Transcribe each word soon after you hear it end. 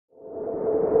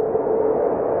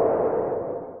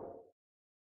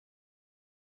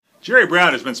Jerry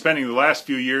Brown has been spending the last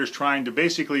few years trying to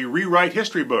basically rewrite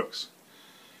history books.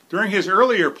 During his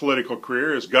earlier political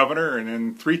career as governor and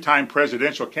then three-time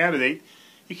presidential candidate,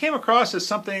 he came across as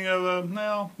something of a,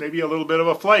 well, maybe a little bit of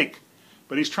a flake.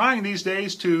 But he's trying these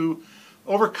days to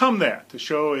overcome that, to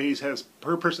show he has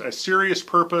purpose, a serious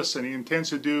purpose, and he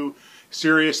intends to do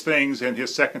serious things in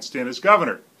his second stint as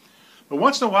governor. But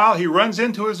once in a while he runs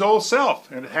into his old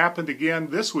self, and it happened again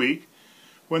this week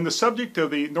when the subject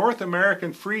of the North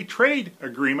American Free Trade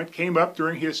Agreement came up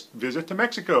during his visit to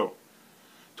Mexico.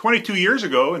 22 years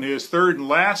ago, in his third and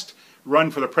last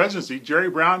run for the presidency, Jerry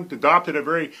Brown adopted a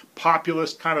very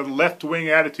populist kind of left-wing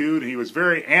attitude. He was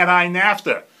very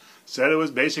anti-NAFTA, said it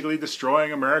was basically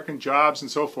destroying American jobs and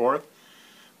so forth.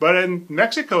 But in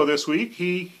Mexico this week,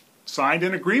 he signed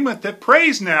an agreement that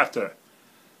praised NAFTA,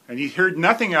 and you heard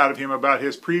nothing out of him about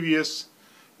his previous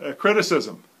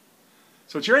criticism.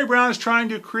 So Jerry Brown is trying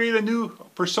to create a new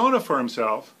persona for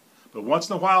himself, but once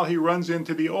in a while he runs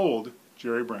into the old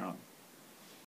Jerry Brown.